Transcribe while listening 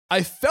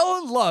I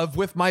fell in love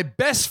with my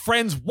best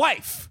friend's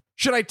wife.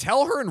 Should I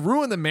tell her and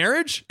ruin the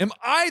marriage? Am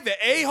I the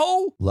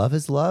a-hole? Love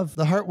is love.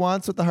 The heart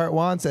wants what the heart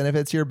wants. And if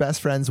it's your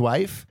best friend's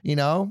wife,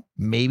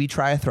 maybe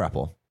try a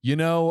throuple.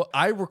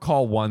 I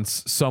recall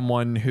once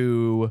someone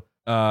who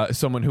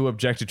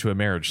objected to a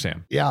marriage,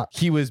 Sam. Yeah.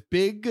 He was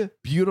big,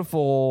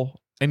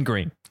 beautiful, and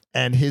green.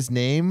 And his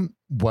name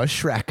was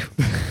Shrek.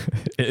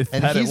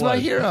 And he's my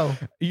hero.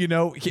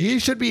 He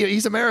should be.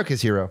 He's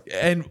America's hero.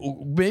 And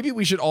maybe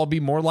we should all be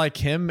more like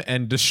him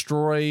and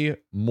destroy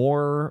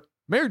more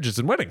marriages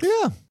and weddings.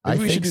 Yeah, I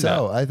think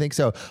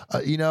so.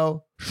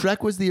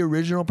 Shrek was the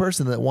original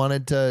person that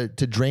wanted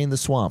to drain the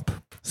swamp.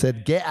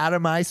 Said, get out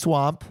of my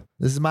swamp.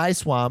 This is my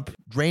swamp.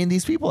 Drain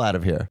these people out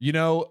of here.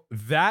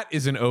 That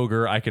is an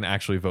ogre I can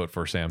actually vote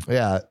for, Sam.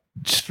 Yeah.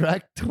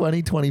 Shrek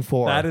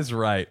 2024. That is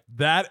right.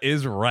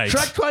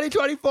 Shrek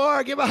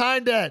 2024. Get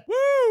behind it.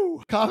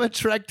 Woo! Comment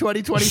Shrek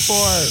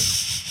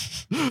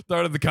 2024.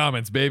 Throw it in the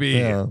comments, baby.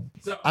 Yeah.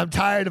 I'm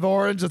tired of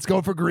orange. Let's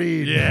go for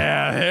green.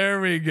 Yeah,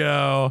 there we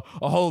go.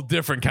 A whole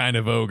different kind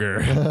of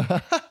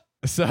ogre.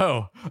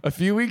 So, a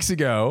few weeks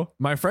ago,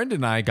 my friend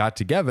and I got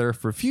together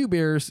for a few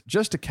beers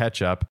just to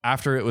catch up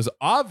after it was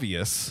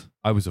obvious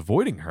I was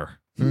avoiding her.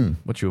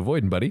 What you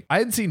avoiding, buddy? I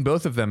hadn't seen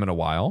both of them in a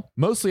while,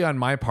 mostly on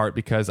my part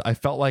because I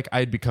felt like I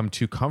had become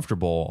too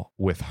comfortable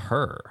with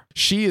her.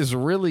 She is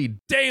really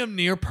damn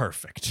near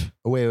perfect.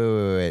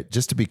 Wait.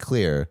 Just to be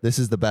clear, this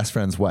is the best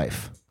friend's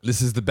wife.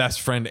 This is the best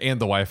friend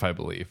and the wife, I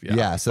believe.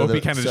 Yeah. So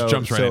Opie kind of just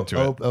jumps right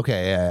into it.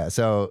 Okay. Yeah.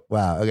 So,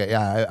 wow. Okay.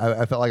 Yeah.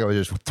 I felt like I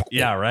was just.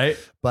 Yeah. Right.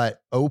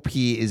 But OP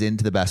is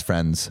into the best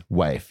friend's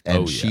wife,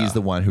 and she's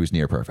the one who's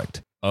near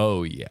perfect.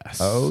 Oh, yes.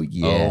 Oh,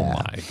 yeah. Oh,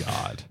 my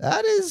God.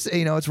 That is,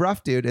 it's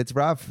rough, dude. It's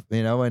rough,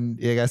 and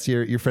I guess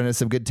your friend has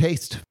some good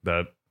taste.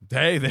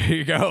 Hey, there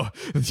you go.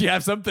 You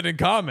have something in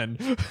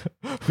common.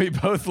 We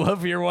both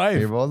love your wife.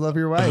 We both love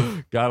your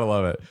wife. Gotta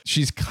love it.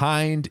 She's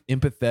kind,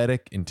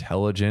 empathetic,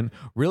 intelligent.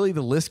 Really,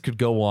 the list could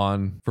go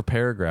on for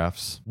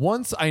paragraphs.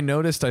 Once I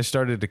noticed I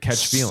started to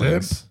catch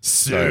feelings.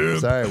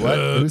 Sorry, what?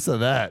 Who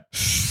said that?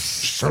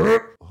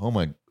 Oh,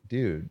 my,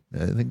 dude.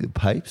 I think the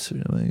pipes.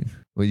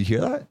 Will you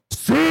hear that?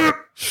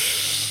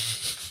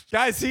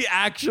 Guys, he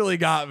actually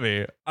got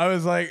me. I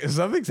was like,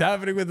 something's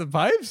happening with the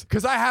pipes?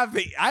 Because I have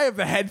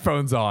the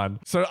headphones on,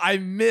 so I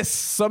miss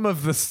some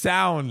of the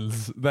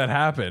sounds that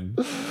happen.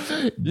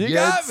 You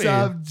got me.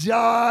 Up,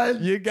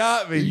 John. You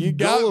got me. You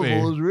got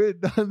me.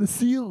 Written on the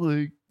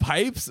ceiling.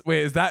 Pipes?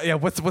 Wait, is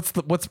that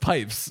what's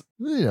pipes?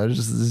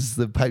 Just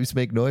the pipes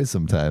make noise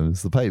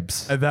sometimes. The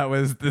pipes. And that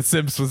was the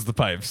Simps was the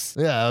pipes.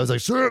 Yeah, I was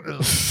like, sure.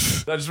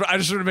 I just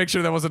wanted to make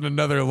sure that wasn't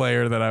another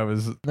layer that I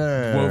was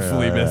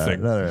woefully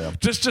missing. No.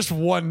 Just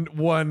one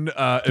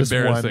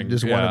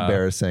embarrassing. One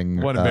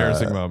embarrassing. One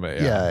embarrassing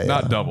moment. Yeah.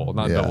 Not double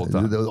time.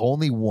 There was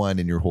only one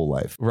in your whole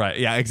life. Right.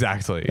 Yeah.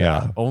 Exactly.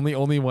 Yeah.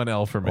 Only one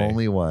L for me.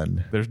 Only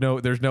one. There's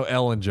no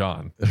L in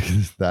John.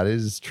 That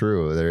is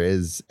true. There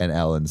is an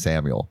L in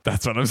Samuel.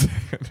 That's what I'm saying.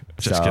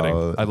 Just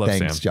kidding. I love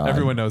Sam. John.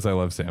 Everyone knows I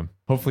love Sam.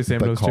 Hopefully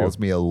Sam knows too. Calls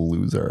me a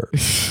loser.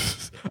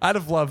 Out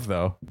of love,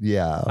 though.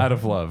 Yeah. Out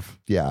of love.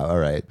 Yeah. All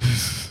right.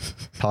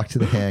 Talk to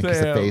the hand because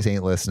the face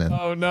ain't listening.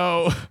 Oh,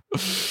 no.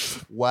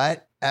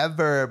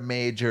 Whatever,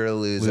 major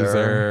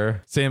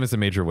loser. Sam is a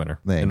major winner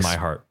in my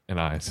heart and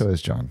eyes. So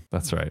is John.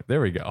 That's right.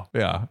 There we go.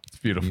 Yeah. It's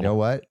beautiful. You know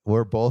what?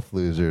 We're both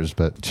losers,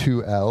 but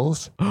two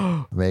L's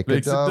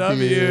makes a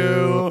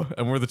W.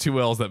 And we're the two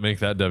L's that make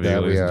that W,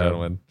 ladies and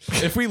gentlemen.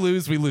 If we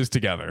lose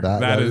together.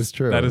 That is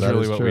true. That is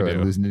really what we do.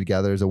 And losing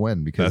together is a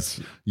win because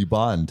you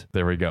bond.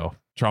 There we go.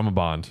 Trauma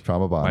bond.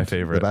 My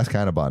favorite. The best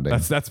kind of bonding.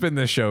 That's been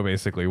this show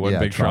basically. One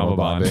big trauma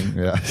bonding.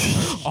 Yeah.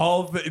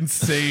 All the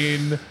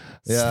insane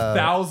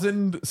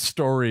 1,000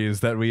 stories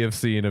that we have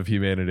seen of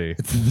humanity.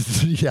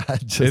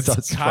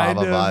 It's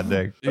trauma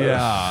bonding.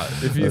 Yeah.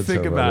 If you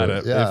think about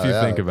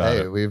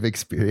it. We've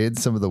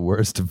experienced some of the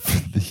worst of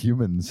the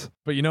humans.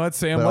 But you know what,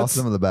 Sam? But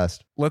also some of the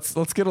best.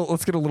 Let's get a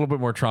little bit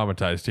more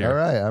traumatized here. All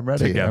right, I'm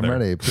ready. Together. I'm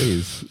ready.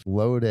 Please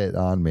load it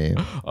on me.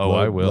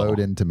 I will. Load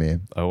into me.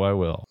 Oh, I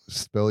will.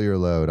 Spill your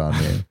load on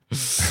me.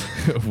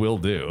 Will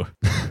do.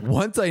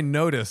 Once I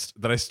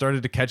noticed that I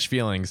started to catch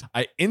feelings,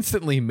 I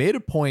instantly made a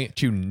point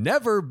to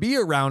never be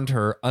around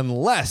her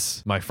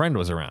unless my friend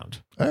was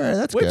around. All right,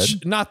 that's good.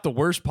 Which, not the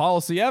worst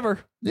policy ever.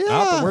 Yeah,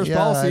 not the worst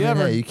policy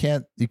ever. You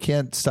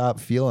can't stop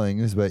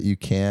feelings, but you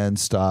can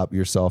stop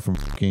yourself from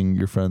fucking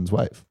your friend's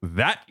wife.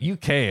 That you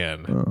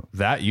can.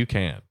 That you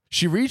can.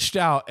 She reached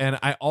out and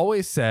I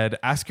always said,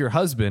 ask your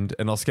husband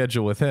and I'll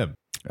schedule with him.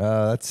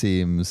 That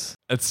seems...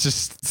 It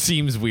just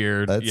seems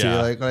weird.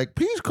 That's like,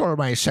 please call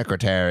my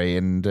secretary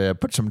and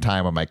put some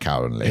time on my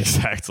calendar.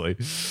 Exactly.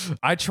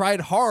 I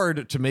tried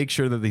hard to make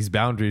sure that these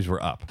boundaries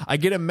were up. I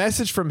get a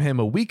message from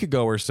him a week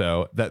ago or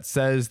so that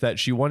says that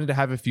she wanted to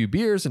have a few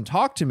beers and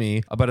talk to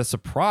me about a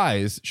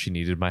surprise she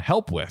needed my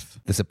help with.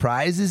 The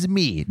surprise is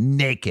me,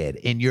 naked,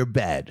 in your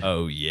bed.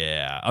 Oh,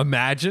 yeah.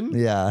 Imagine?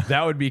 Yeah.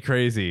 That would be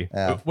crazy.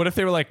 Yeah. What if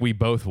they were like, we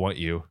both want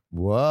you?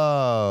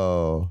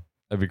 Whoa.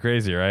 That'd be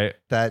crazy, right?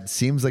 That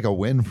seems like a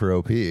win for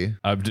OP.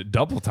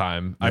 Double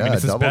time. I Yeah, mean,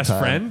 it's his double best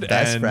time. friend.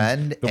 Best and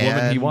friend the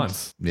woman he and-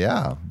 wants.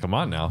 Yeah. Come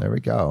on now. There we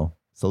go.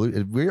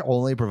 We're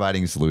only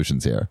providing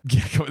solutions here.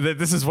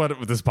 This is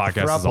what this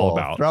podcast is all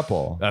about.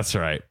 Thruple. That's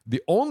right. The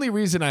only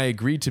reason I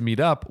agreed to meet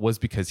up was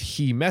because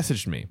he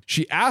messaged me.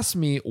 She asked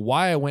me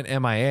why I went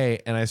MIA,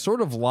 and I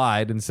sort of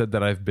lied and said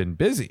that I've been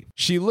busy.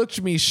 She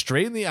looked me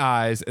straight in the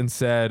eyes and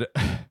said,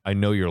 I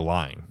know you're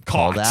lying.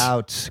 Called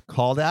out.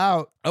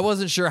 I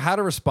wasn't sure how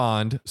to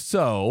respond,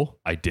 so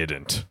I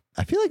didn't.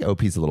 I feel like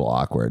OP's a little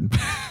awkward.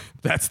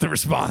 That's the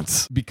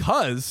response.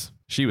 Because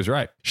she was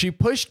right. She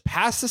pushed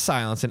past the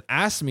silence and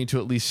asked me to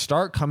at least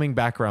start coming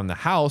back around the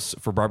house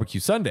for barbecue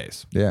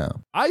Sundays. Yeah.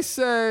 I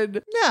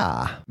said,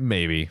 Nah.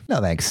 maybe. No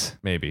thanks.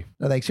 Maybe.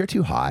 No thanks. You're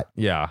too hot.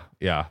 Yeah.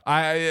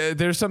 I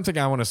there's something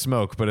I want to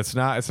smoke, but it's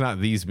not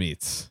these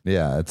meats.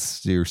 Yeah.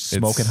 It's your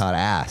smoking hot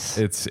ass.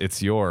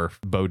 It's your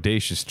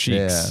bodacious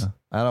cheeks. Yeah.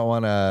 I don't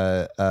want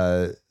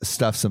to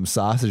stuff some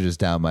sausages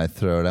down my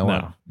throat. I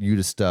want you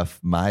to stuff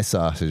my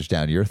sausage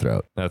down your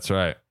throat. That's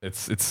right.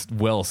 It's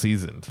well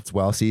seasoned. It's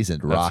well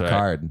seasoned, rock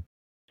hard,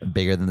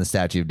 bigger than the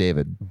Statue of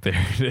David.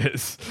 There it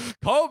is.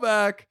 Call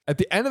back. At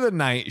the end of the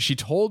night, she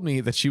told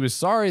me that she was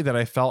sorry that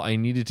I felt I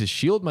needed to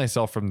shield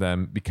myself from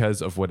them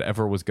because of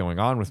whatever was going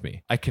on with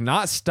me. I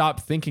cannot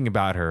stop thinking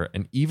about her,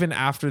 and even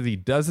after the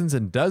dozens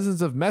and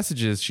dozens of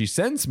messages she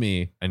sends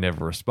me, I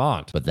never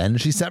respond. But then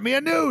she sent me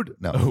a nude.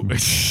 No. Oh,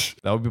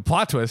 that would be a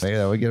plot twist. Maybe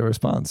that would get a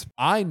response.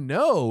 I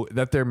know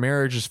that their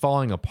marriage is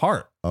falling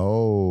apart.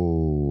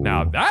 Oh.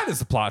 Now that is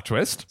a plot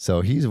twist.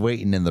 So he's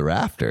waiting in the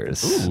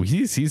rafters. Ooh,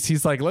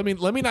 he's like, let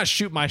me not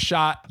shoot my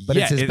shot. But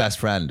yet. it's his best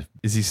friend.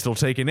 Is he still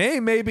taking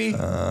aim? Maybe.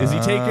 Is he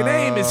taking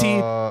aim? Is he?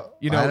 I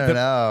don't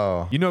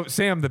know. You know,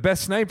 Sam, the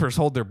best snipers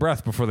hold their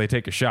breath before they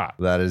take a shot.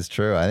 That is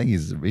true. I think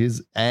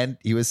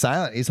he was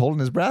silent. He's holding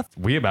his breath.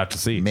 We about to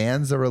see.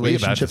 Man's a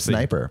relationship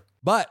sniper.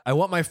 But I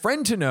want my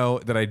friend to know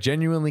that I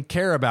genuinely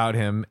care about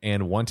him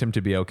and want him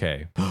to be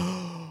okay.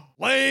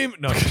 Lame.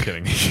 No, just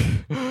kidding.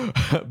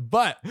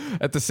 But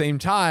at the same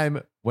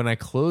time, when I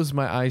close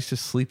my eyes to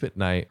sleep at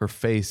night, her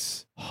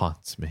face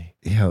haunts me.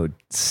 Yo,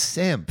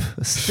 simp.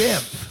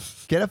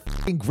 Get a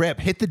fucking grip.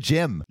 Hit the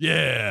gym.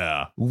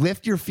 Yeah.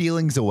 Lift your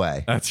feelings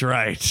away. That's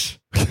right.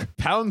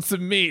 Pound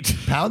some meat.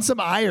 Pound some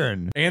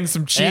iron. And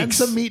some cheeks. And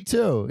some meat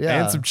too.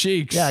 Yeah. And some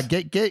cheeks. Yeah.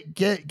 Get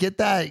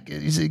that.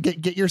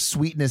 Get your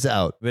sweetness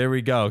out. There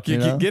we go.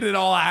 Get it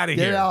all out of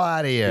here. Get it all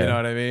out of here. You know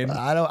what I mean?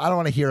 I don't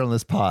want to hear it on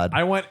this pod.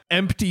 I want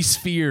empty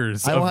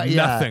spheres of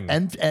nothing.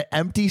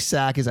 Empty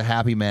sack is a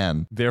happy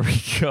man. There we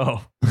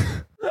go.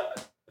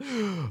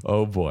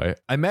 Oh boy.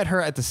 I met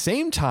her at the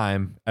same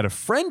time at a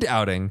friend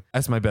outing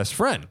as my best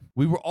friend.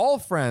 We were all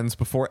friends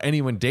before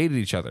anyone dated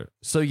each other.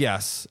 So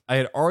yes, I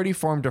had already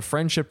formed a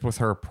friendship with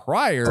her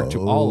prior to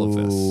all of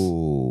this.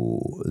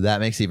 Oh, that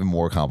makes it even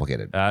more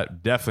complicated.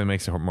 That definitely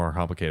makes it more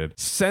complicated.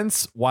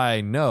 Since why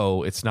I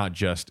know it's not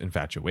just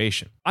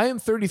infatuation. I am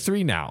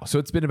 33 now, so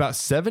it's been about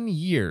 7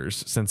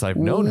 years since I've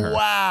known her.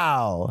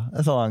 Wow.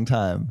 That's a long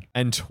time.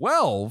 And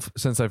 12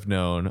 since I've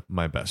known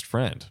my best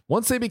friend.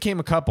 Once they became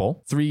a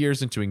couple, 3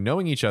 years into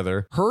knowing each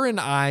other, her and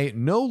I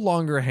no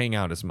longer hang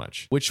out as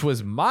much, which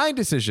was my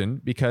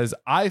decision because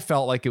I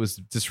felt like it was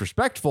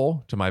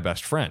disrespectful to my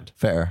best friend.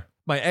 Fair.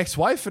 My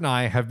ex-wife and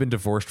I have been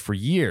divorced for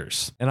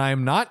years, and I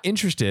am not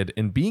interested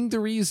in being the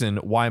reason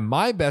why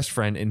my best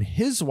friend and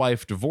his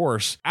wife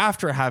divorce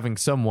after having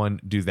someone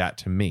do that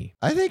to me.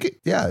 I think,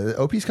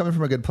 OP's coming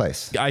from a good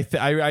place.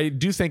 I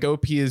do think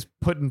OP is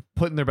putting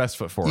their best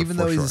foot forward. Even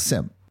though he's a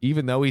simp.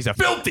 Even though he's a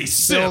filthy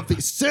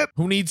simp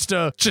who needs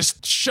to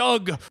just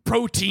chug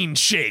protein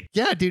shake.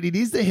 Yeah, dude, he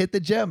needs to hit the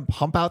gym,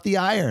 pump out the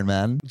iron,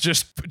 man.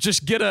 Just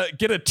get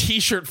a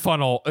t-shirt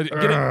funnel,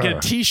 get a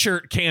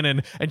t-shirt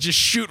cannon, and just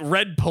shoot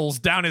Red Bulls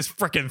down his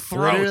freaking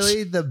throat.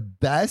 Literally the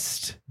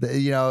best.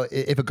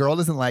 If a girl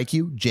doesn't like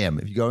you, gym.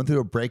 If you're going through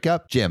a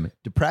breakup, gym.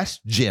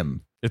 Depressed,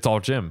 gym. It's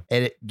all gym.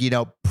 And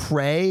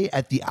pray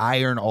at the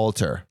iron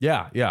altar.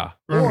 Yeah.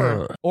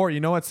 Or you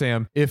know what,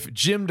 Sam? If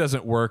gym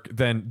doesn't work,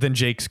 then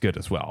Jake's good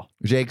as well.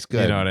 Jake's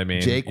good. You know what I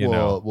mean? Jake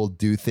will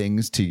do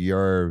things to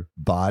your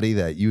body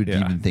that you'd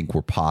even think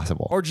were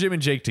possible. Or Jim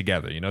and Jake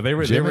together. They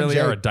really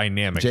are a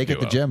dynamic Jake duo.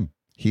 at the gym.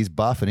 He's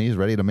buff and he's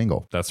ready to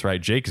mingle. That's right.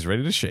 Jake is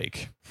ready to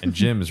shake. And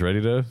Jim is ready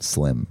to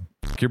slim.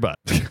 Your butt.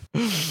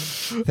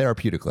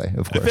 Therapeutically,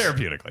 of course.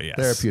 Therapeutically, yes.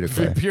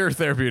 Therapeutically. For pure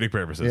therapeutic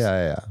purposes.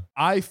 Yeah.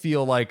 I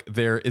feel like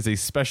there is a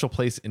special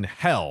place in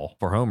hell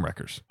for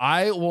homewreckers.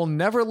 I will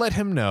never let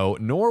him know,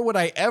 nor would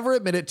I ever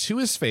admit it to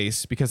his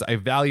face because I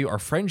value our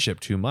friendship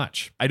too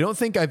much. I don't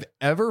think I've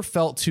ever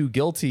felt too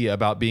guilty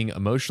about being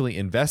emotionally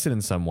invested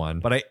in someone,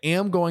 but I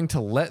am going to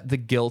let the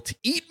guilt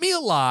eat me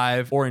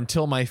alive or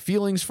until my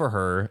feelings for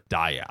her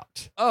die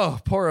out. Oh,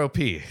 poor OP.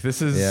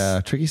 This is...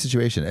 Yeah, tricky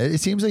situation. It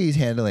seems like he's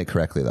handling it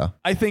correctly, though.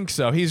 I think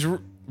so.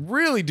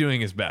 really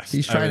doing his best.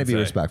 He's trying to be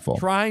respectful.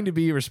 Trying to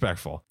be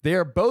respectful. They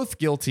are both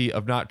guilty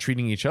of not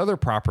treating each other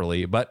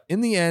properly, but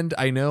in the end,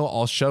 I know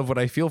I'll shove what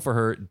I feel for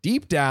her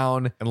deep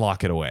down and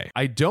lock it away.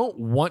 I don't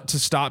want to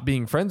stop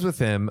being friends with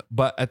him,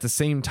 but at the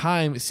same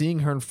time, seeing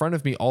her in front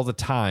of me all the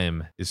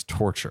time is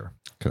torture.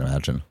 Can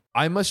imagine.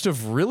 I must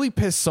have really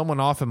pissed someone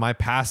off in my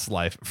past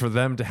life for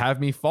them to have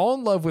me fall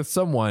in love with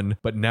someone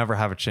but never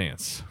have a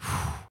chance.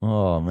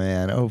 Oh,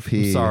 man. OP.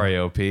 I'm sorry,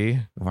 OP.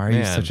 Why are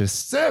you such a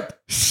simp?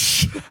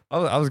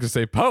 I was going to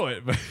say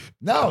poet, but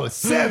no,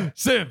 simp.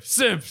 Simp.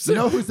 You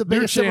know who's the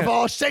biggest simp of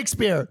all?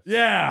 Shakespeare.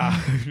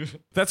 Yeah.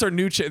 That's our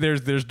new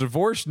there's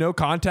divorce, no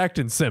contact,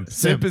 and simp.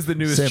 Simp is the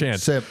newest chant.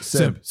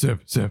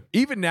 Simp.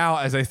 Even now,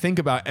 as I think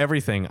about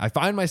everything, I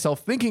find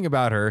myself thinking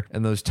about her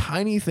and those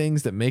tiny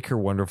things that make her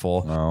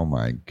wonderful. Oh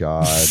my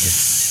God.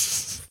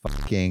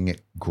 Fucking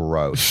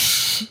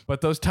gross.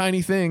 But those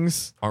tiny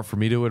things aren't for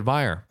me to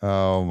admire.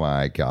 Oh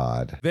my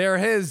God. They're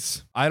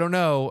his. I don't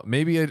know.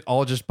 Maybe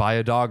I'll just buy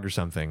a dog or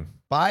something.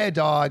 Buy a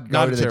dog,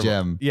 go to the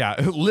gym. Yeah,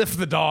 lift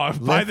the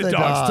dog. Buy the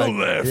dogs to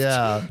lift.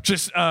 Yeah.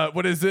 Just,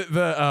 what is it?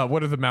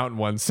 What are the mountain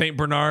ones? St.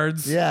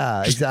 Bernards?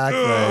 Yeah, exactly.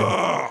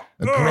 A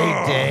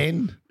Great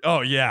Dane.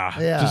 Oh, yeah.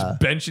 Just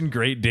benching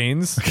Great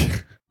Danes.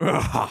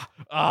 Come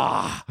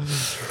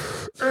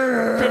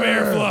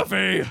here,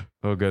 Fluffy.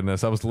 Oh,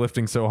 goodness. I was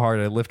lifting so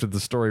hard, I lifted the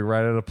story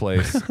right out of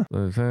place.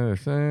 And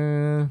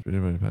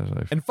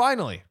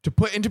finally, to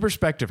put into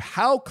perspective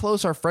how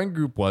close our friend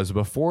group was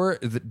before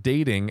the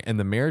dating and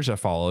the marriage that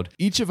followed,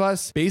 each of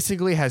us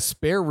basically has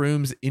spare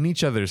rooms in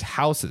each other's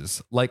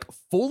houses, like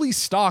fully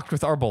stocked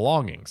with our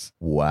belongings.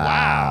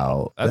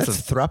 Wow. That's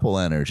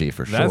throuple energy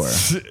for sure.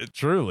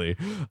 Truly.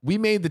 We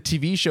made the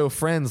TV show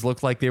Friends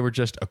look like they were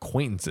just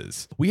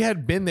acquaintances. We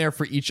had been there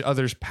for each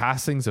other's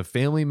passings of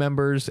family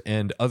members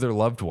and other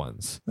loved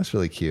ones. That's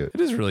really cute.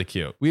 It is really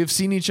cute. We have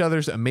seen each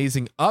other's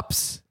amazing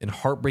ups and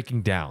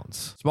heartbreaking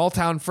downs. Small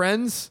town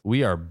friends,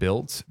 we are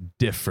built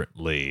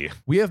differently.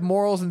 We have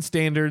morals and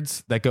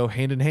standards that go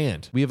hand in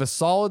hand. We have a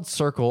solid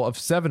circle of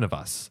 7 of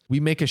us.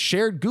 We make a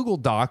shared Google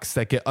Docs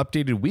that get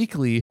updated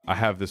weekly. I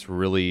have this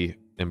really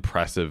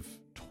impressive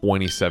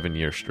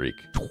 27-year streak.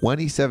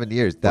 27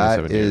 years.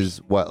 That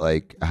is what,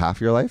 like half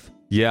your life?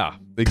 Yeah,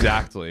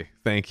 exactly.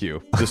 Thank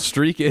you. The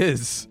streak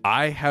is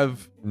I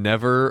have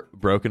never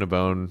broken a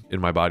bone in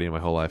my body in my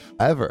whole life.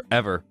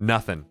 Ever.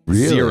 Nothing.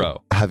 Really?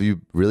 0. Have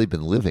you really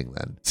been living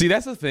then? See,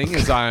 that's the thing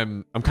is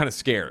I'm kind of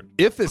scared.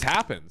 If this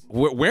happens,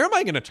 where am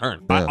I going to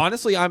turn? Yeah.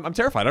 Honestly, I'm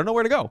terrified. I don't know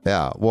where to go.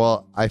 Yeah.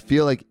 Well, I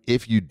feel like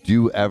if you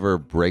do ever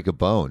break a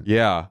bone,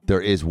 yeah,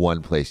 there is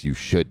one place you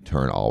should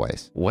turn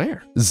always.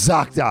 Where?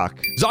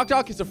 ZocDoc.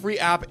 ZocDoc is a free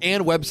app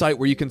and website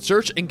where you can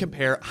search and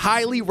compare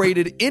highly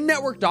rated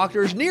in-network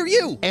doctors near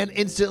you. And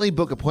instantly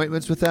book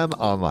appointments with them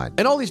online.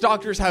 And all these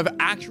doctors have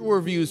actual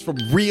reviews from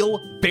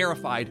real,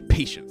 verified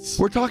patients.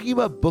 We're talking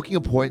about booking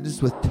appointments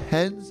with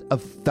tens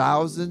of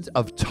thousands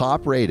of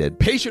top-rated,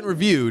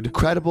 patient-reviewed,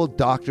 credible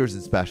doctors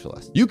and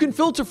specialists. You can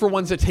filter for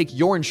ones that take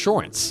your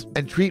insurance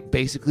and treat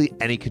basically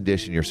any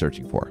condition you're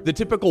searching for. The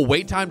typical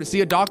wait time to see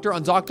a doctor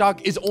on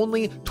ZocDoc is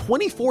only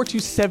 24 to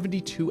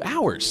 72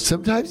 hours.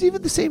 Sometimes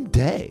even the same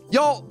day.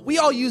 Y'all, we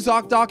all use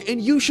ZocDoc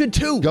and you should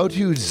too. Go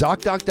to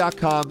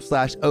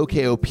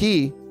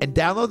ZocDoc.com/OKOP and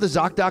download the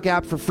ZocDoc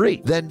app for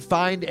free. Then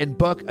find and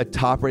book a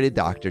top-rated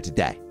doctor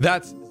today.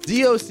 That's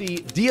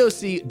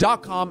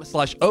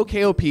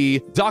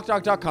ZocDoc.com/OKOP,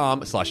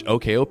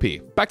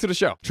 ZocDoc.com/OKOP. Back to the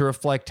show. To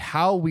reflect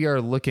how we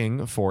are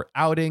looking for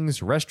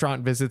outings,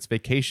 restaurant visits,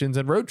 vacations,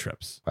 and road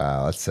trips.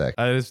 Wow, that's sick.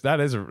 That's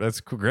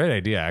a great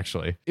idea,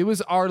 actually. It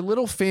was our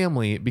little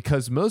family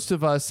because most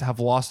of us have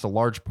lost a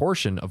large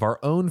portion of our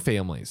own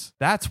families.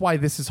 That's why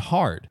this is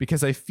hard,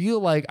 because I feel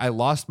like I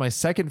lost my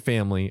second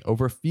family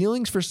over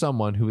feelings for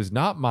someone who is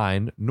not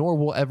mine, nor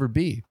will ever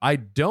be. I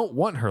don't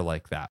want her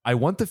like that. I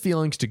want the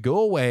feelings to go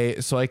away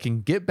so I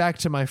can get back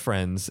to my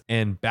friends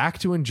and back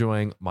to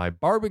enjoying my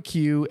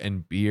barbecue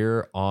and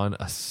beer on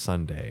a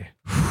Sunday.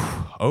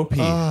 OP.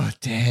 Oh,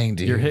 dang,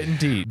 dude. You're hitting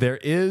deep. There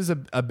is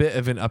a bit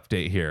of an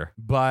update here,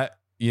 but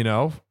you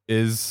know,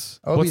 Opie's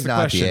what's the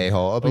not question? the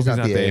a-hole. Opie's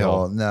not the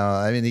a-hole. No,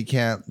 I mean, he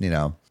can't,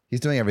 he's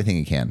doing everything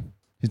he can.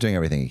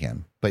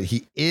 But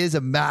he is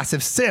a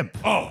massive simp.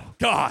 Oh,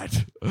 God.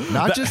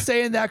 Not just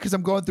saying that because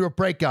I'm going through a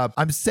breakup.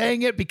 I'm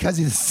saying it because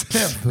he's a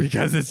simp.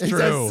 Because it's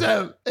true.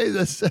 He's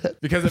a simp.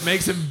 Because it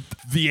makes him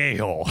the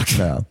a-hole.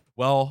 No.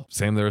 Well,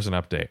 Sam, there's an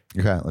update.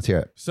 Okay, let's hear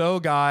it.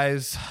 So,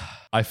 guys,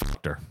 I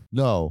fucked her.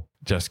 No.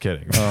 Just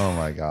kidding. Oh,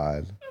 my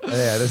God.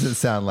 Yeah, it doesn't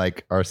sound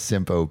like our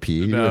simp OP.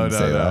 You wouldn't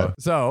say that.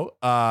 So,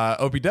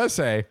 OP does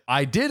say,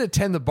 I did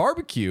attend the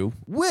barbecue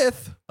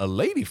with a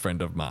lady friend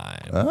of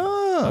mine.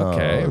 Oh,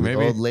 okay.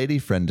 Maybe old lady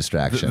friend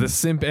distraction. The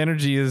simp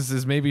energy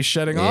is maybe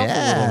shutting off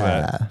a little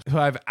bit. Who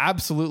I've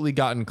absolutely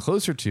gotten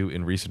closer to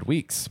in recent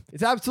weeks.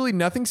 It's absolutely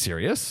nothing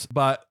serious,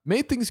 but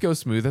made things go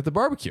smooth at the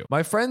barbecue.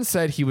 My friend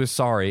said he was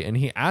sorry, and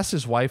he asked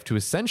his wife to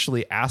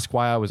essentially ask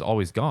why I was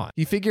always gone.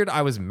 He figured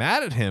I was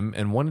mad at him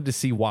and wanted to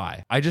see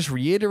why. I just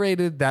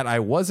reiterated that I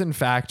wasn't in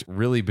fact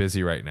really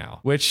busy right now,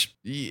 which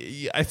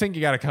I think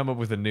you got to come up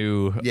with a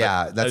new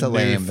that's a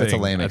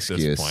lame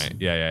excuse.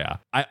 Yeah.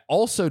 I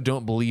also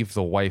don't believe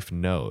the wife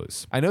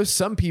knows. I know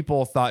some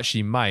people thought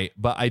she might,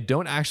 but I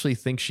don't actually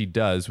think she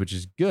does, which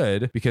is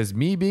good because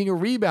me being a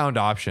rebound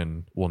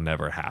option will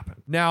never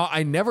happen. Now,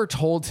 I never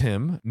told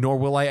him, nor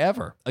will I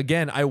ever.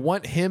 Again, I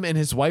want him and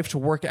his wife to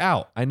work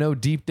out. I know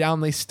deep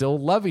down they still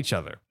love each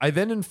other. I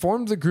then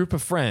informed the group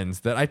of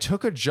friends that I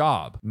took a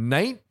job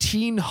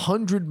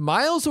 1,900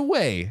 miles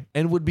away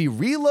and would be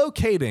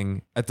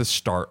relocating at the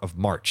start of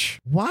March.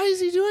 Why is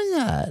he doing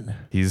that?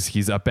 He's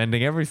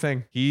upending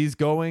everything. He's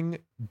going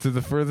to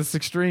the furthest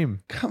extreme.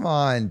 Come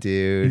on,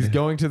 dude. He's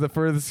going to the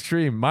furthest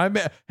extreme. My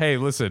man, hey,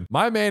 listen,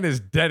 my man is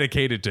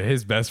dedicated to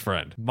his best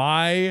friend.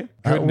 My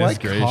goodness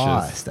gracious.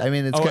 Cost? I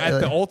mean, it's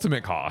at the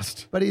ultimate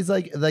cost. But he's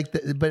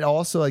but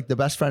also like the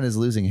best friend is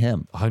losing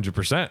him.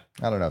 100%.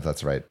 I don't know if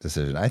that's the right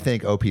decision. I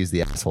think OP is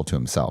the asshole to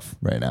himself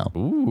right now.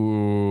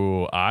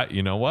 Ooh,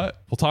 you know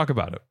what? We'll talk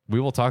about it. We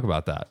will talk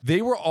about that.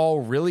 They were all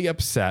really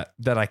upset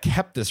that I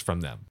kept this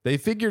from them. They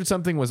figured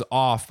something was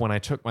off when I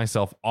took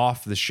myself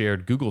off the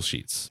shared Google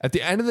Sheets. At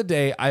the end of the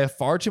day, I have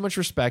far too much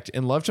respect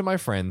and love to my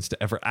friends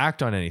to ever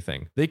act on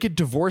anything. They could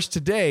divorce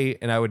today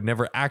and I would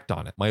never act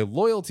on it. My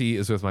loyalty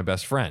is with my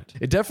best friend.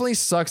 It definitely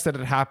sucks that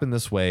it happened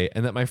this way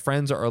and that my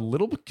friends are a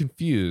little bit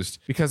confused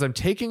because I'm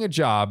taking a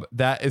job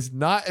that is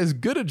not as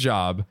good a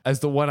job as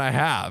the one I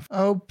have.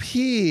 OP,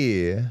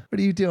 what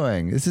are you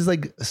doing? This is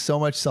like so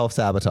much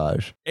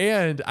self-sabotage.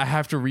 And I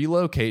have to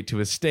relocate to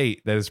a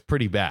state that is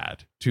pretty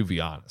bad, to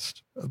be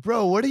honest.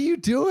 Bro, what are you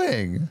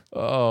doing?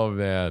 Oh,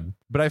 man.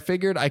 But I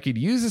figured I could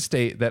use a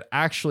state that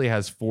actually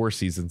has 4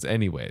 seasons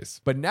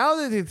anyways. But now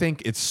that they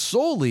think it's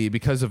solely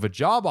because of a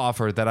job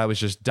offer that I was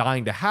just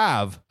dying to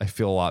have, I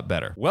feel a lot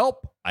better.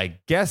 Welp, I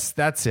guess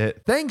that's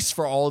it. Thanks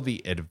for all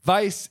the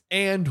advice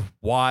and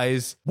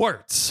wise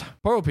words.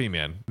 Poor OP,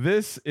 man.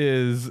 This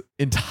is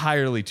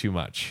entirely too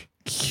much.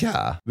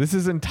 Yeah. This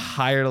is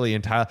entirely.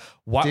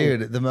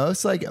 Dude, the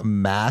most like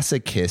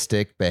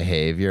masochistic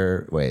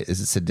behavior. Wait, is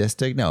it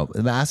sadistic? No,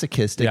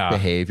 masochistic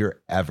behavior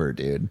ever,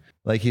 dude.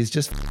 Like he's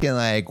just fucking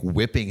like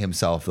whipping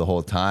himself the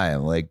whole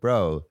time. Like,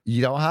 bro,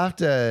 you don't have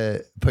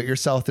to put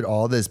yourself through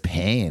all this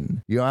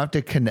pain. You don't have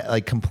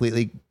to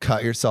completely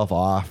cut yourself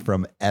off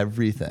from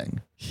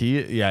everything.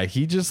 He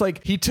just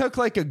like, he took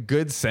like a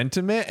good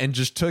sentiment and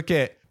just took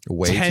it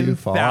way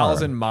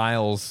 10,000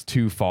 miles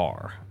too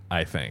far,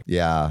 I think.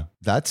 Yeah,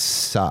 that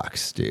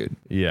sucks, dude.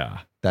 Yeah,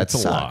 that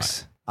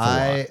sucks.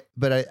 I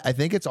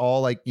think it's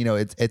all like, you know,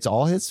 it's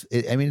all his.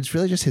 I mean, it's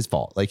really just his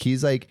fault. Like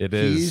he's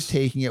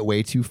taking it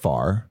way too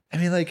far. I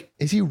mean, like,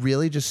 is he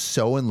really just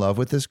so in love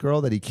with this girl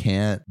that he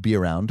can't be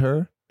around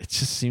her? It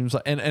just seems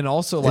like, and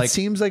also like, it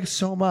seems like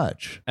so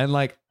much. And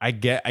like, I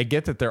get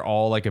that they're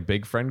all like a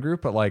big friend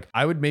group, but like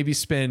I would maybe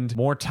spend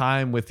more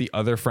time with the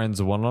other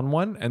friends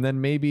one-on-one. And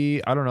then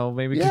maybe, I don't know,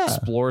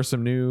 explore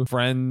some new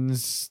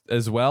friends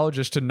as well,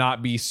 just to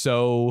not be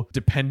so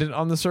dependent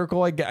on the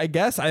circle. I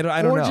guess. I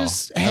don't know. Or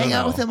just hang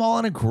out with them all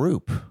in a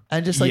group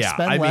and just like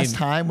spend less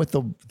time with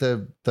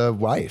the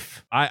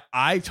wife.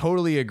 I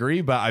totally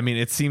agree. But I mean,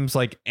 it seems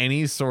like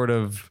any sort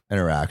of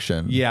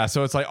interaction. Yeah.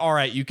 So it's like, all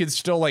right, you could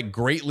still like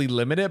greatly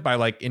limit it by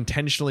like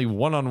intentionally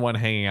one-on-one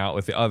hanging out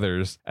with the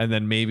others. And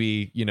then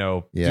maybe, you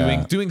know,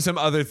 doing some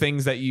other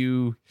things that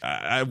you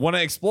want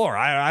to explore.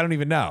 I don't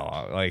even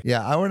know. Like,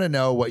 yeah, I want to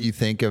know what you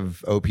think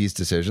of OP's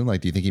decision.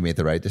 Like, do you think he made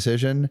the right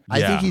decision?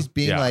 I think he's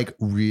being like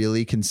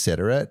really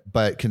considerate,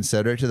 but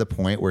considerate to the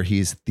point where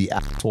he's the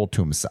asshole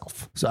to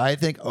himself. So I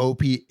think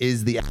OP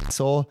is the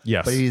asshole,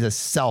 but he's a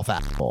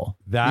self-asshole.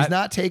 He's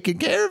not taking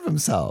care of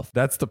himself.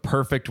 That's the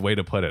perfect way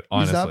to put it,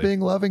 honestly. He's not being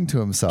loving to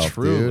himself,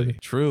 Truly.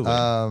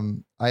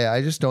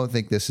 I just don't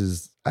think this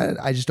is.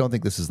 I just don't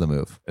think this is the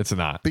move. It's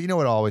not. But you know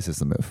what always is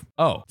the move?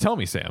 Oh, tell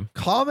me, Sam.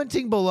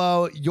 Commenting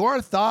below your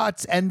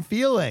thoughts and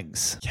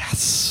feelings.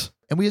 Yes.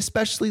 And we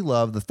especially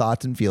love the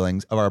thoughts and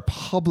feelings of our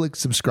public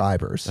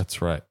subscribers.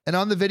 That's right. And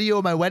on the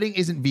video, My Wedding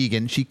Isn't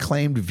Vegan, she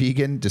claimed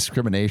vegan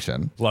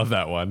discrimination. Love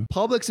that one.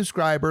 Public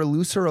subscriber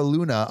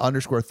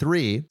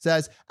Luceraluna_3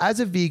 says, as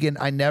a vegan,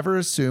 I never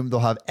assume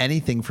they'll have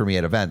anything for me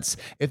at events.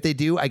 If they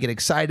do, I get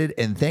excited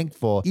and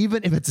thankful,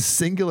 even if it's a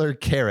singular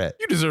carrot.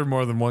 You deserve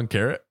more than one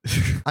carrot.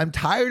 I'm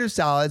tired of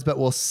salads, but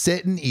will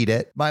sit and eat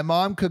it. My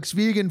mom cooks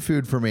vegan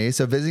food for me,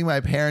 so visiting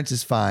my parents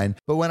is fine.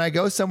 But when I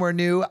go somewhere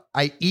new,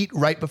 I eat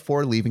right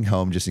before leaving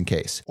home just in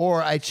case.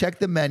 Or I check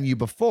the menu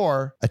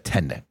before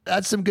attending.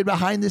 That's some good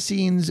behind the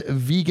scenes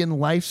vegan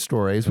life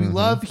stories. We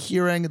love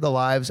hearing the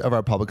lives of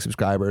our public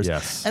subscribers.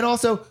 Yes. And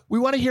also, we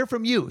want to hear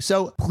from you.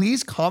 So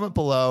please comment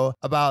below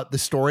about the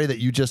story that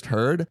you just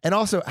heard. And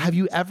also, have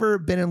you ever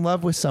been in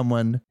love with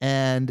someone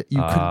and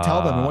you couldn't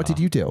tell them? And what did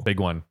you do? Big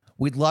one.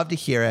 We'd love to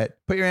hear it.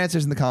 Put your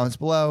answers in the comments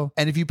below.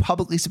 And if you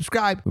publicly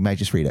subscribe, we might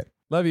just read it.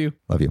 Love you.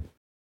 Love you.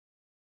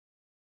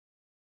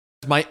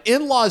 My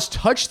in-laws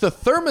touched the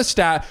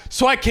thermostat,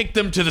 so I kicked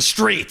them to the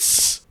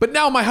streets. But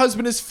now my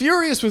husband is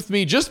furious with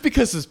me just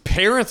because his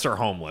parents are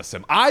homeless.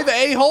 Am I the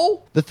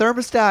a-hole? The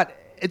thermostat,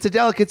 it's a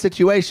delicate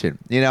situation.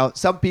 You know,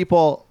 some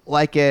people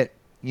like it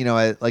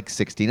at like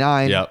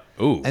 69. Yep.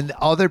 Ooh. And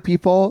other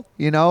people,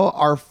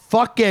 are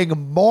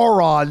fucking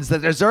morons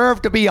that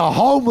deserve to be a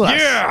homeless.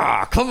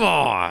 Yeah, come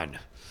on.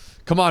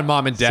 Come on,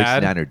 mom and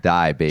dad. 69 or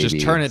die, baby.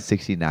 Just turn it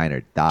 69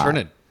 or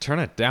die. Turn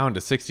it down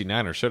to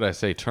 69, or should I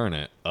say turn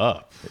it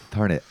up?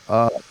 Turn it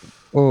up.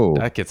 Oh.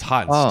 That gets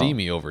hot and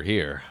steamy over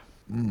here.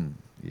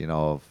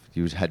 If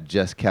you had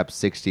just kept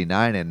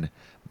 69 and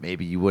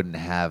maybe you wouldn't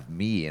have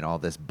me and all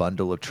this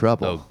bundle of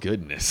trouble. Oh,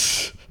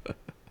 goodness.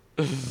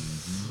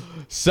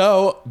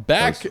 So,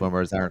 back... Those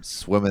swimmers aren't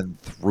swimming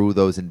through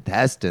those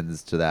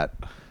intestines to that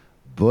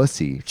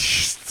bussy.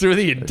 Through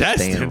the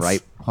intestines? Staying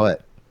right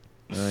put.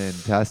 The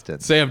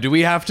intestines. Sam, do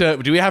we have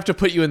to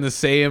put you in the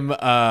same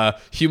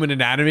human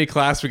anatomy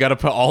class we got to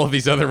put all of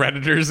these other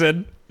Redditors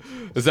in?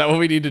 Is that what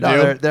we need to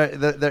do?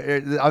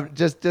 They're,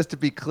 just to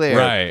be clear.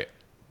 Right.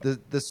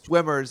 The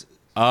swimmers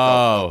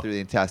go through the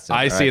intestine.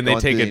 I see, and they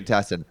take the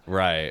intestine.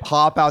 Right.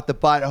 Pop out the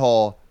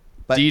butthole,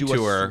 but Detour.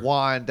 do a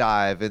swan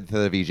dive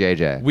into the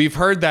VJJ. We've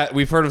heard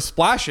of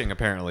splashing,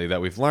 apparently, that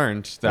we've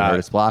learned that We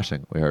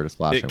heard of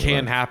splashing. it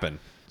can happen.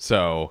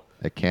 So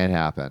it can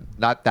happen.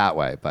 Not that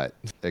way, but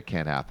it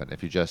can happen.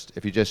 If you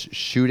just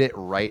shoot it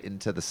right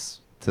into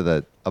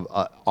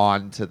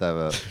onto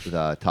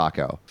the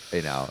taco,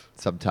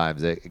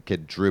 sometimes it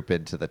can droop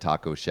into the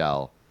taco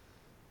shell,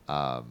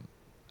 and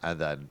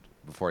then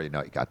before you know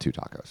it, you got two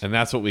tacos. And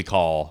that's what we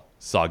call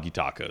soggy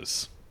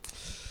tacos.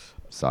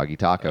 Soggy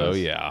tacos. Oh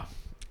yeah.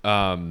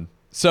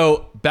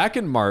 So back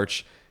in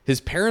March, his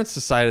parents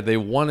decided they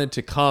wanted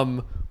to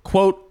come,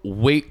 quote,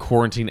 wait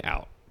quarantine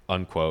out,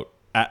 unquote,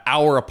 at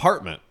our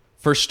apartment.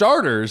 For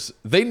starters,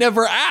 they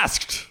never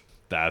asked.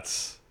 I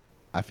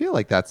feel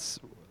like that's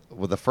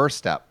the first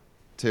step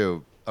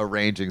to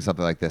arranging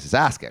something like this is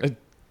asking.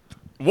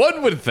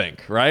 One would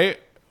think, right?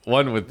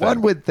 One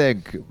would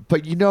think.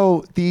 But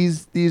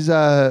these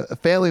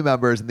family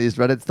members in these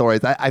Reddit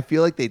stories, I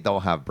feel like they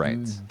don't have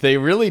brains. They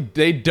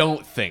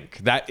don't think.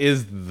 That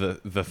is the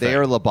thing. They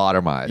are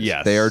lobotomized.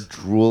 Yes. They are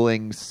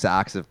drooling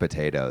sacks of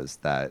potatoes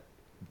that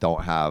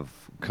don't have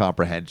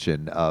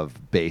comprehension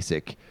of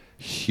basic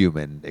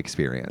human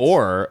experience.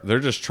 Or they're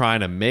just trying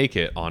to make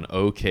it on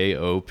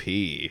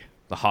OKOP,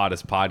 the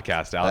hottest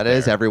podcast out there. That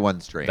is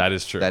everyone's dream. That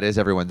is true. That is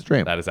everyone's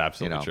dream. That is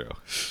absolutely true.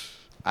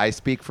 I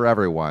speak for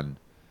everyone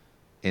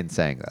in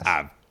saying this.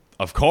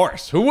 Of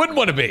course. Who wouldn't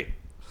want to be?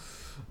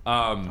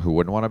 Who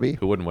wouldn't want to be?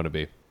 Who wouldn't want to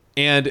be?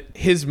 And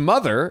his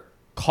mother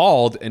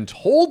called and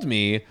told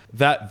me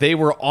that they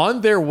were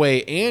on their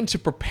way and to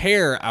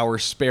prepare our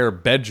spare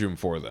bedroom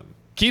for them.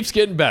 Keeps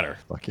getting better.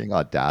 Fucking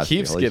audacity.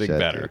 Keeps Holy getting shit,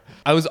 better. dude.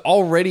 I was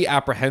already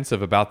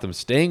apprehensive about them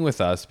staying with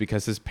us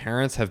because his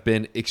parents have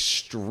been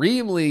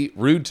extremely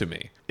rude to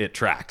me. It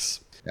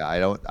tracks. Yeah,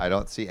 I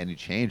don't see any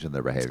change in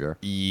their behavior.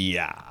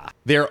 Yeah.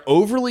 They're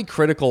overly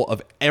critical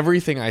of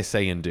everything I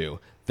say and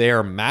do. They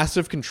are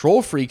massive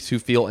control freaks who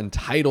feel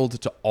entitled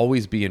to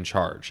always be in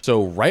charge.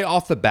 So right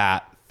off the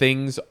bat,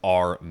 things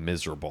are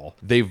miserable.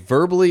 They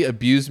verbally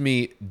abuse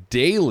me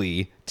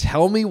daily,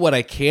 tell me what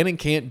I can and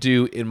can't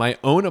do in my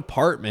own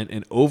apartment,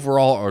 and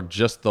overall are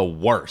just the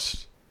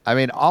worst. I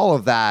mean, all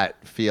of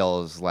that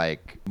feels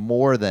like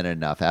more than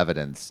enough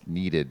evidence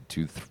needed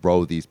to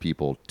throw these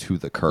people to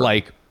the curb.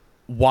 Like,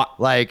 what?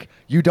 Like,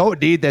 you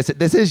don't need this.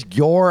 This is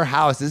your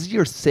house. This is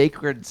your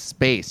sacred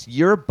space.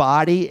 Your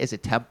body is a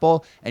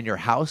temple, and your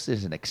house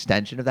is an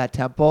extension of that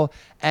temple.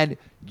 And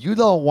you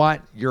don't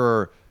want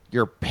your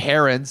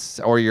parents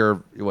or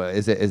your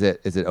is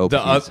it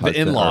OP's the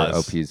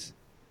in-laws. OP's.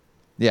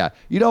 Yeah,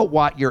 you don't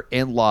want your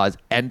in-laws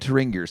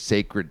entering your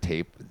sacred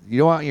tape. You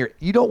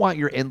don't want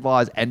your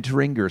in-laws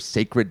entering your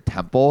sacred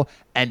temple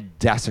and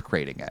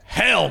desecrating it.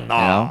 Hell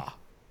nah.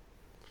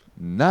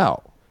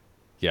 No.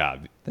 Yeah.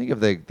 Think of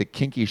the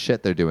kinky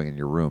shit they're doing in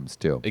your rooms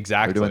too.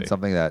 Exactly. They're doing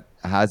something that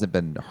hasn't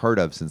been heard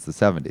of since the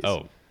 70s.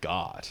 Oh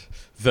God.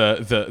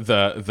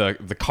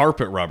 The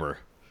carpet rubber.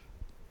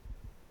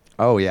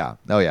 Oh yeah.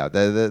 They're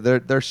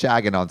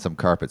shagging on some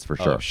carpets for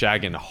sure. Oh,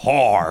 shagging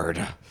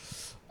hard.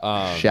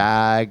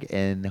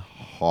 Shagging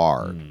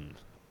hard.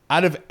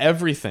 Out of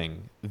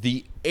everything,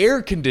 the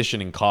air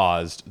conditioning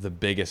caused the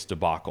biggest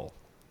debacle.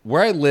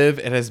 Where I live,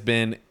 it has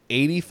been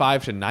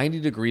 85 to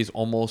 90 degrees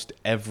almost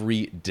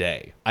every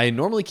day. I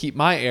normally keep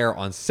my air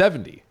on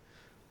 70,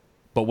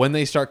 but when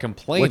they start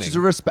complaining... Which is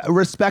a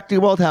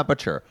respectable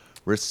temperature.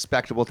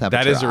 Respectable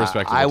temperature. That is a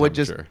respectable temperature. I would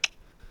just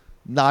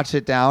notch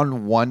it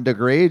down 1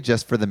 degree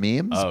just for the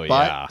memes, but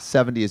yeah.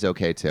 70 is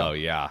okay too. Oh,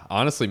 yeah.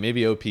 Honestly,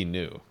 maybe OP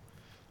knew.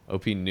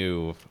 OP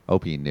knew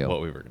what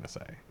we were going to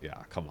say.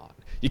 Yeah, come on.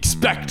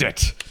 Expect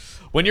it.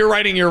 When you're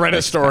writing your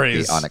Reddit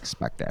stories, the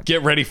unexpected.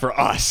 Get ready for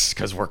us,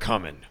 because we're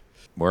coming.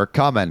 We're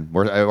coming.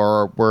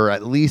 We're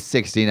at least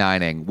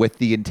 69ing with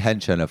the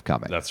intention of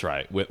coming. That's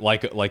right.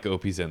 Like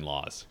OP's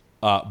in-laws.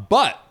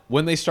 But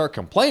when they start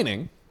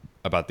complaining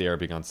about the air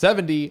being on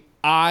 70,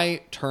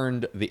 I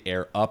turned the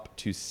air up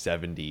to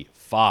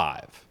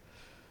 75.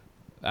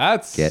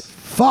 That's... Get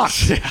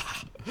fucked. Yeah.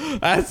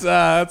 That's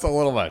a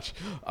little much.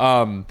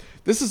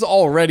 This is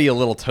already a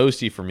little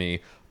toasty for me,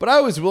 but I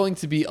was willing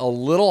to be a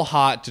little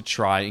hot to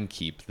try and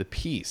keep the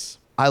peace.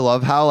 I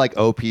love how like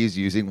OP is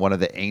using one of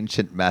the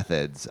ancient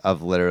methods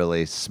of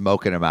literally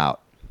smoking them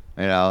out.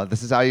 You know,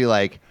 this is how you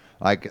like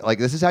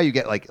this is how you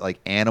get like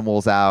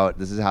animals out.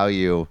 This is how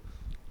you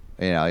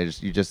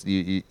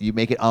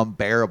make it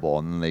unbearable,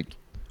 and then they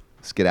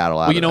skedaddle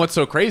out. Well, you know what's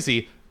so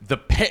crazy?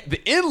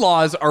 The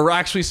in-laws are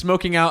actually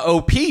smoking out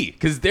OP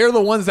because they're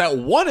the ones that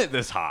want it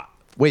this hot.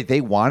 Wait,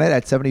 they want it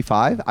at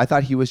 75? I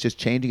thought he was just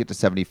changing it to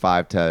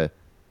 75 to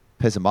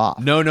piss him off.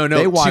 No.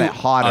 They want it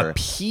hotter.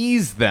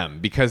 Appease them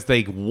because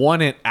they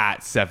want it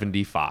at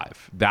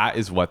 75. That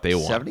is what they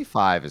want.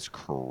 75 is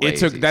crazy.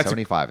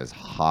 75 is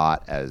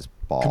hot as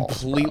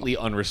balls. Completely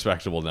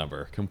unrespectable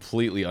number.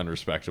 Completely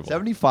unrespectable.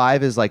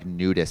 75 is like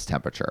nudist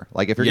temperature.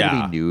 Like if you're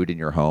going to be nude in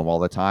your home all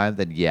the time,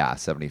 then yeah,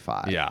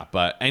 75. Yeah,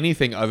 but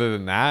anything other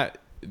than that,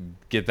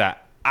 get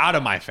that out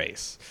of my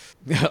face.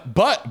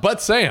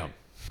 But Sam,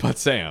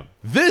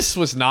 this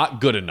was not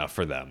good enough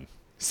for them.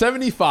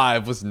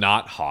 75 was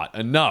not hot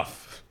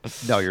enough.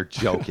 No, you're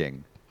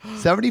joking.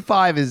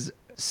 75 is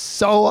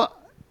so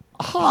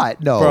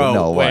hot. No, Bro,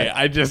 no way. Wait,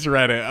 I just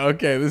read it.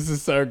 Okay, this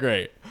is so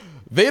great.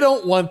 They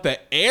don't want the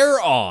air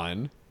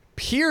on,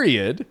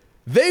 period.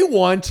 They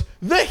want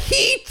the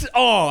heat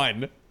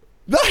on.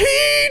 The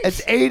heat!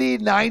 It's 80,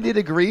 90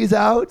 degrees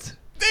out.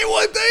 They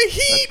want the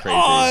heat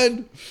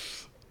on.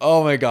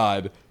 Oh my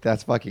God.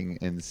 That's fucking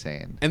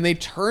insane. And they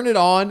turn it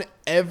on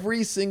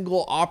every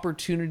single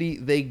opportunity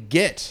they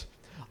get.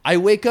 I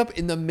wake up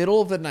in the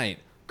middle of the night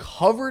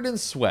covered in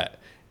sweat,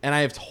 and I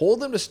have told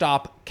them to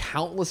stop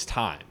countless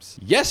times.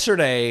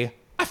 Yesterday,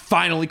 I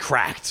finally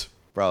cracked.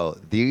 Bro,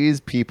 these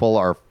people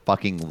are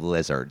fucking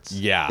lizards.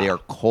 Yeah. They are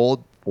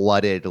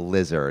cold-blooded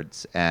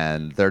lizards,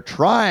 and they're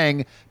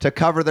trying to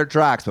cover their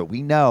tracks, but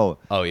we know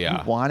you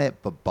want it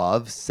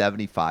above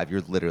 75,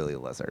 you're literally a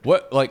lizard.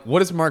 What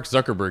is Mark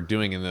Zuckerberg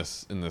doing in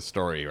this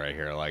story right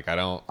here? Like, I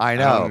know,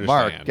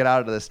 Mark, get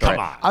out of this story.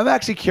 Come on. I'm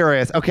actually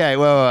curious. Okay,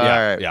 wait, all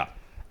right. Yeah.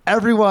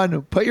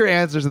 Everyone, put your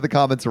answers in the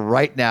comments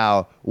right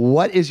now.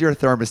 What is your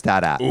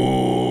thermostat at?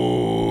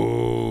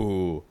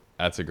 Ooh,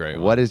 that's a great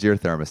one. What is your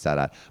thermostat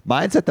at?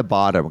 Mine's at the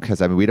bottom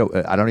because I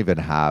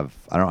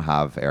don't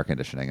have air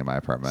conditioning in my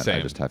apartment. Same.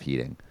 I just have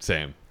heating.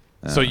 Same.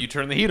 So you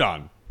turn the heat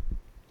on.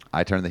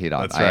 I turn the heat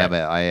on. That's right.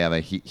 I am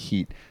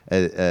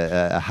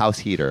a house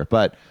heater,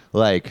 but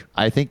like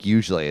I think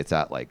usually it's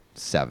at like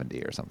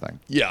 70 or something.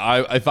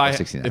 Yeah, if I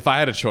 69. if I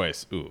had a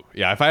choice,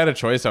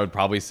 I would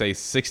probably say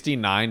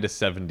 69 to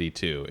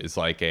 72 is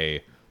like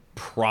a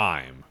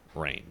prime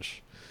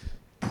range.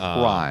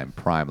 Prime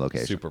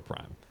location. Super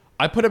prime.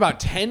 I put about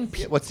 10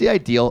 What's the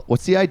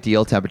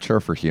ideal temperature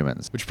for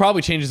humans? which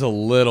probably changes a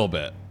little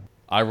bit.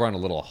 I run a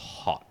little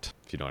hot,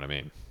 if you know what I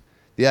mean.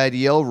 The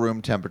ideal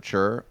room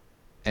temperature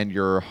and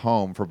your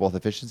home for both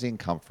efficiency and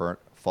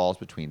comfort falls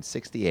between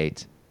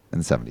 68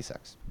 and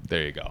 76.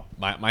 There you go.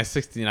 My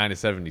 69 to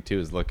 72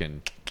 is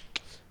looking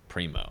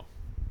primo.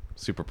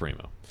 Super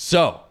primo.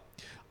 So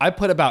I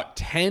put about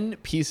 10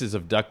 pieces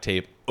of duct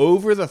tape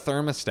over the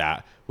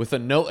thermostat with a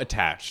note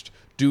attached.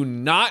 Do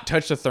not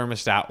touch the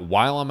thermostat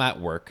while I'm at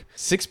work.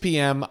 6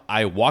 p.m.,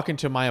 I walk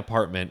into my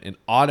apartment and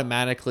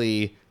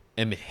automatically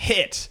am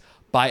hit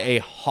by a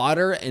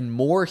hotter and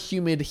more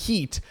humid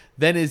heat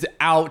than is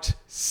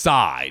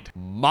outside.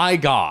 My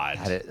God.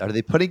 Are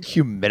they putting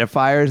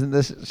humidifiers in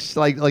this?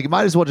 Like you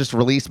might as well just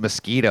release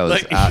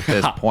mosquitoes at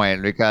this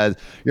point because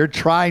you're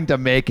trying to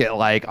make it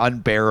like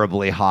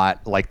unbearably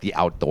hot like the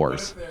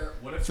outdoors.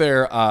 What if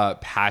they're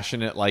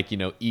passionate, like,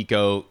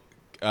 eco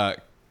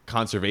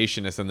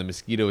conservationists and the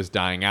mosquito is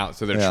dying out,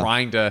 so they're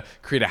trying to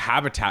create a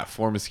habitat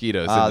for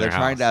mosquitoes in their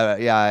house.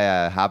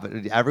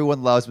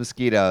 Everyone loves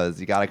mosquitoes.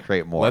 You got to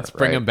create more. Let's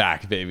bring them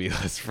back, baby.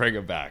 Let's bring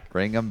them back.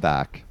 Bring them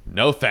back.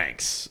 No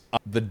thanks.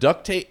 The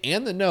duct tape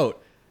and the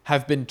note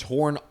have been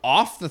torn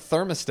off the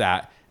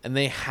thermostat, and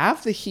they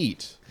have the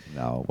heat.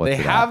 No, they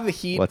have the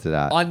heat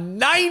on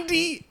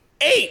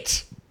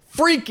 98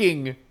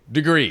 freaking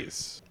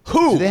degrees.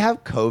 Who? Do they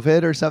have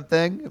COVID or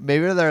something?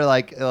 Maybe they're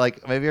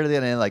maybe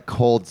they're in like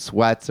cold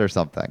sweats or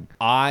something.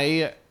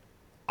 I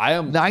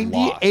am 98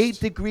 lost.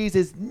 degrees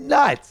is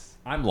nuts.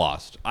 I'm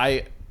lost.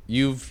 I'm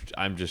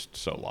just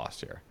so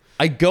lost here.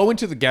 I go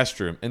into the guest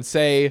room and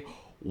say,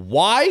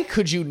 why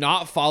could you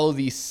not follow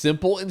the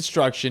simple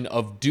instruction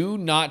of do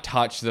not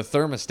touch the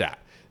thermostat?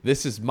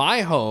 This is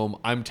my home.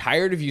 I'm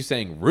tired of you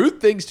saying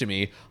rude things to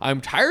me. I'm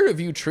tired of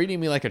you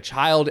treating me like a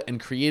child and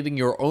creating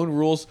your own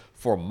rules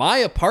for my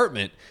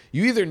apartment.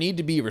 You either need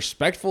to be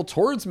respectful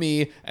towards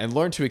me and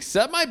learn to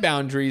accept my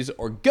boundaries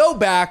or go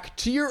back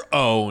to your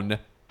own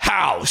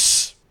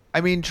house.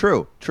 I mean,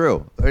 true.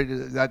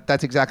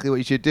 That's exactly what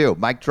you should do.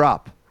 Mic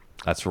drop.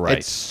 That's right.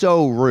 It's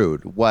so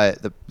rude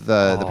what the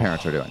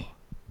parents are doing.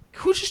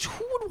 Who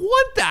would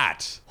want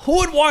that? Who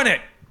would want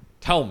it?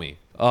 Tell me.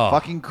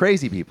 Fucking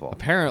crazy people.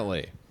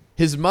 Apparently.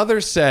 His mother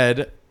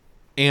said,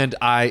 and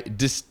I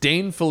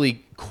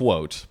disdainfully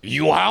quote,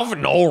 "You have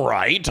no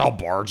right to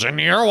barge in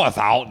here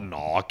without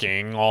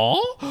knocking.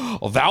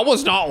 Oh, that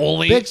was not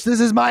only..." Bitch, this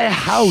is my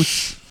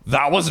house.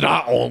 That was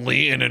not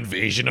only an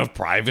invasion of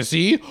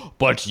privacy,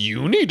 but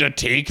you need to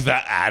take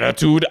the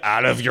attitude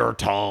out of your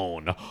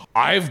tone.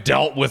 I've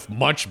dealt with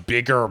much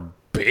bigger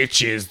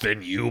bitches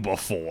than you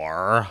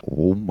before.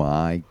 Oh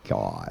my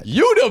God.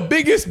 You the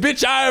biggest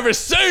bitch I ever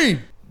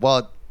seen.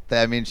 Well,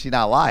 I mean, she's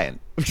not lying.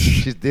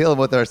 She's dealing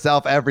with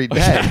herself every day.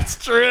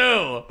 That's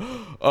true.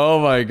 Oh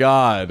my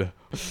God.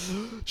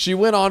 She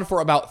went on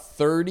for about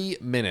 30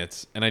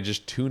 minutes and I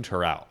just tuned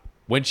her out.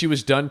 When she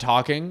was done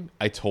talking,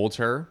 I told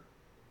her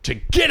to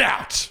get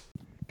out.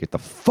 Get the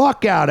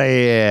fuck out of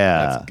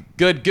here.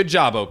 That's good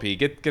job, OP.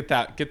 Get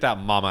that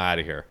mama out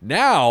of here.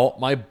 Now,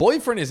 my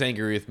boyfriend is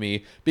angry with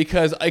me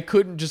because I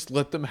couldn't just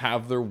let them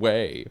have their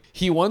way.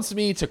 He wants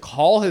me to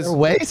call his... Your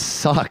way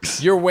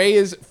sucks. Your way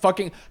is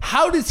fucking...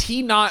 How does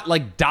he not,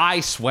 like, die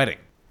sweating?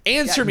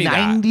 Answer me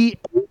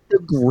 98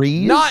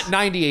 degrees? Not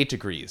 98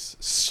 degrees.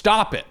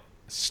 Stop it.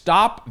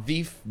 Stop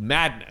the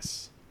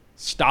madness.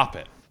 Stop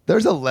it.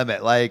 There's a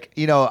limit. Like,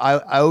 you know,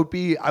 I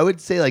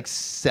would say like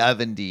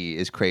 70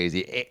 is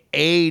crazy.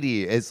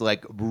 80 is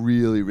like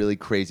really, really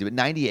crazy. But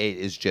 98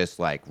 is just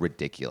like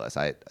ridiculous.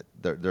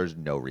 There's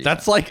no reason.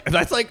 That's like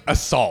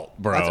assault,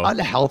 bro. That's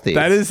unhealthy.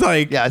 That is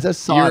like, yeah, it's a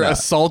sauna. You're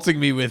assaulting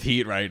me with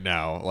heat right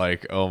now.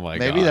 Like, oh my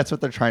God. Maybe that's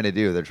what they're trying to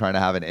do. They're trying to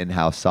have an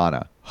in-house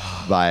sauna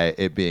by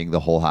it being the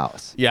whole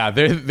house. Yeah,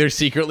 they're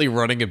secretly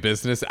running a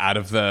business out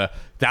of the...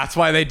 That's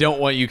why they don't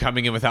want you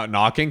coming in without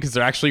knocking, because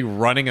they're actually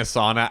running a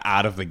sauna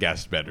out of the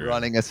guest bedroom.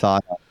 Running a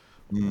sauna.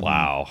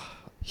 Wow.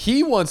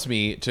 He wants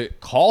me to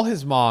call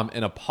his mom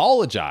and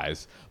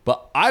apologize,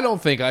 but I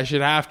don't think I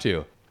should have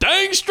to.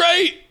 Dang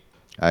straight!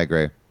 I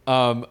agree.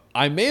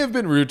 I may have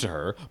been rude to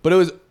her, but it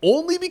was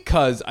only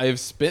because I have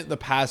spent the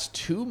past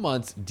 2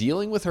 months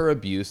dealing with her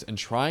abuse and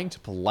trying to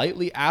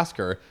politely ask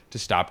her to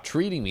stop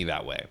treating me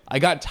that way. I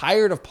got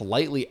tired of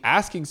politely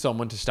asking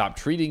someone to stop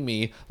treating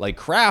me like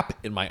crap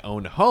in my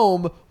own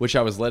home, which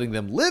I was letting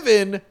them live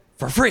in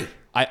for free.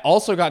 I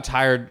also got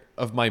tired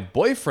of my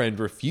boyfriend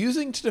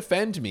refusing to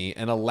defend me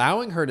and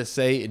allowing her to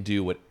say and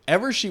do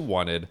whatever she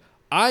wanted.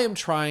 I am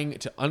trying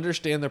to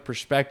understand their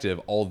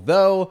perspective,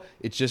 although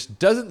it just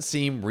doesn't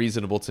seem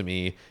reasonable to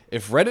me.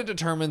 If Reddit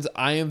determines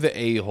I am the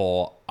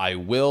a-hole, I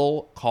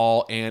will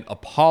call and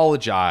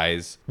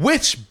apologize.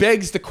 Which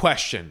begs the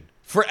question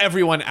for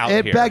everyone out here.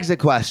 It begs the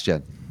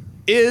question.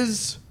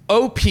 Is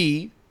OP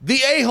the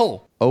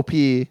a-hole? OP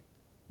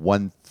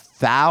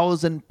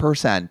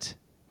 1000%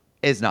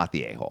 is not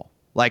the a-hole.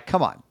 Like,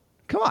 come on.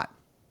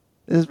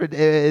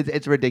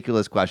 It's a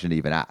ridiculous question to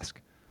even ask.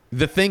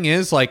 The thing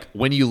is, like,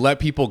 when you let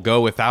people go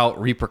without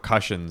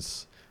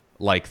repercussions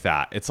like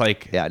that, it's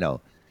like... Yeah,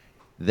 no.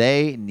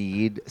 They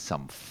need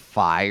some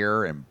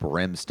fire and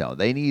brimstone.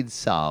 They need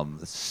some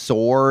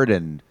sword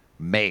and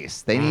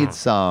mace. They need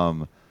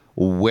some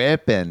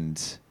whip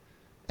and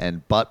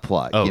butt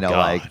plug. Oh, you know, God.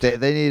 like they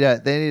need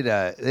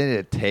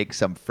to take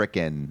some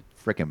freaking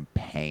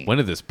pain. When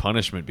did this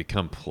punishment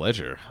become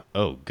pleasure?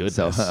 Oh,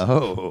 goodness.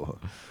 So,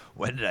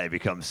 when did I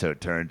become so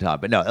turned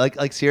on? But no,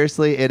 like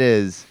seriously, it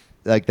is...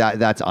 Like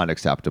that's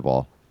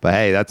unacceptable. But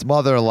hey, that's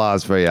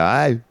mother-in-laws for you.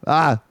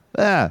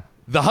 The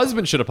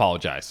husband should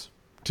apologize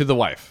to the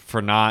wife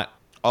for not...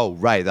 Oh,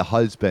 right. The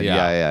husband.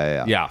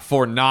 Yeah. Yeah,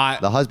 for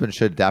not... The husband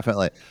should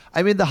definitely...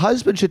 I mean, the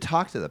husband should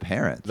talk to the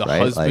parents, The right?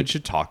 husband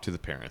should talk to the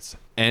parents.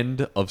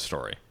 End of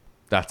story.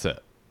 That's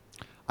it.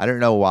 I don't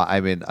know why.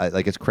 I mean,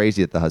 it's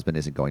crazy that the husband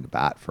isn't going to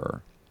bat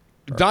for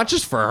her. Not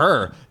just for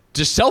her.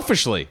 Just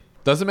selfishly.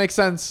 Doesn't make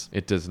sense.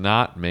 It does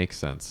not make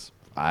sense.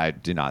 I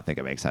do not think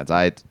it makes sense.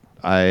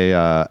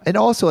 And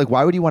also, like,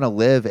 why would you want to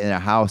live in a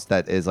house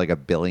that is like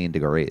 1 billion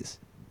degrees?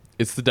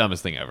 It's the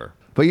dumbest thing ever.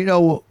 But you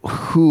know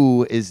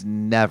who is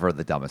never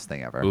the dumbest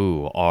thing ever?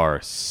 Ooh,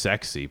 our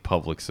sexy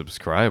public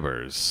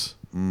subscribers.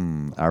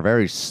 Our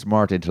very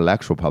smart,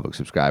 intellectual public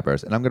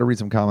subscribers. And I'm going to read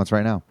some comments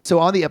right now. So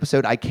on the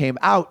episode, I came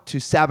out to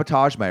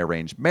sabotage my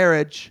arranged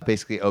marriage.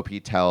 Basically, OP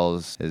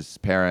tells his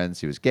parents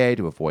he was gay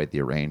to avoid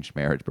the arranged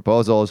marriage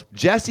proposals.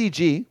 Jesse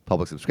G,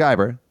 public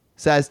subscriber,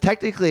 says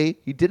technically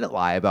he didn't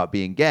lie about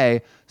being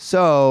gay,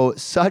 so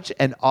such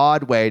an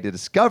odd way to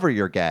discover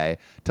you're gay,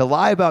 to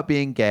lie about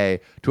being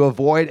gay, to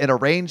avoid an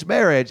arranged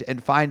marriage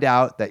and find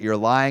out that you're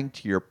lying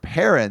to your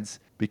parents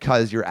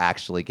because you're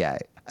actually gay.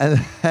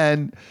 And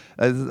then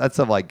that's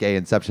some like gay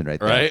inception right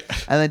there. Right.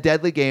 And then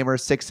Deadly Gamer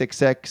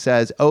 666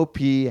 says OP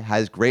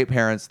has great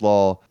parents,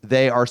 lol.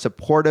 They are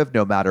supportive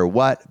no matter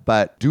what,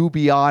 but do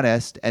be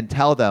honest and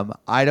tell them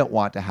I don't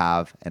want to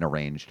have an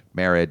arranged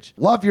marriage.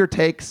 Love your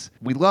takes.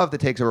 We love the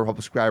takes of our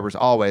public subscribers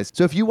always.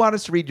 So if you want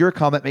us to read your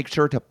comment, make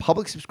sure to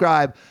public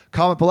subscribe,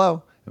 comment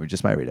below, and we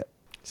just might read it.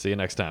 See you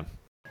next time.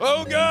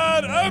 Oh,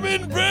 God, I'm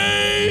in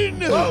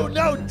pain! Oh,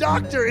 no,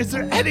 doctor. Is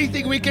there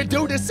anything we can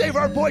do to save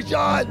our boy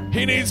John?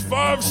 He needs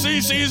 5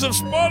 cc's of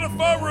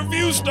Spotify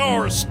review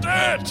stars.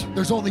 Stat!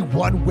 There's only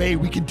one way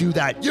we can do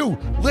that. You,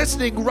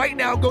 listening right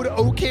now, go to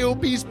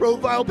OKOP's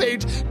profile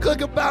page, click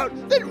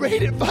About, then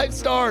rate it 5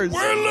 stars.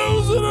 We're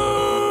losing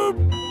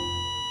him!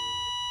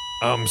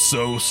 I'm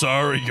so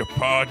sorry your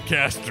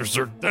podcasters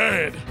are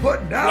dead.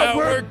 But now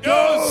we're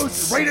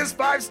ghosts. Rate us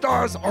 5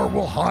 stars or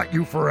we'll haunt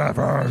you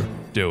forever.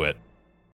 Do it.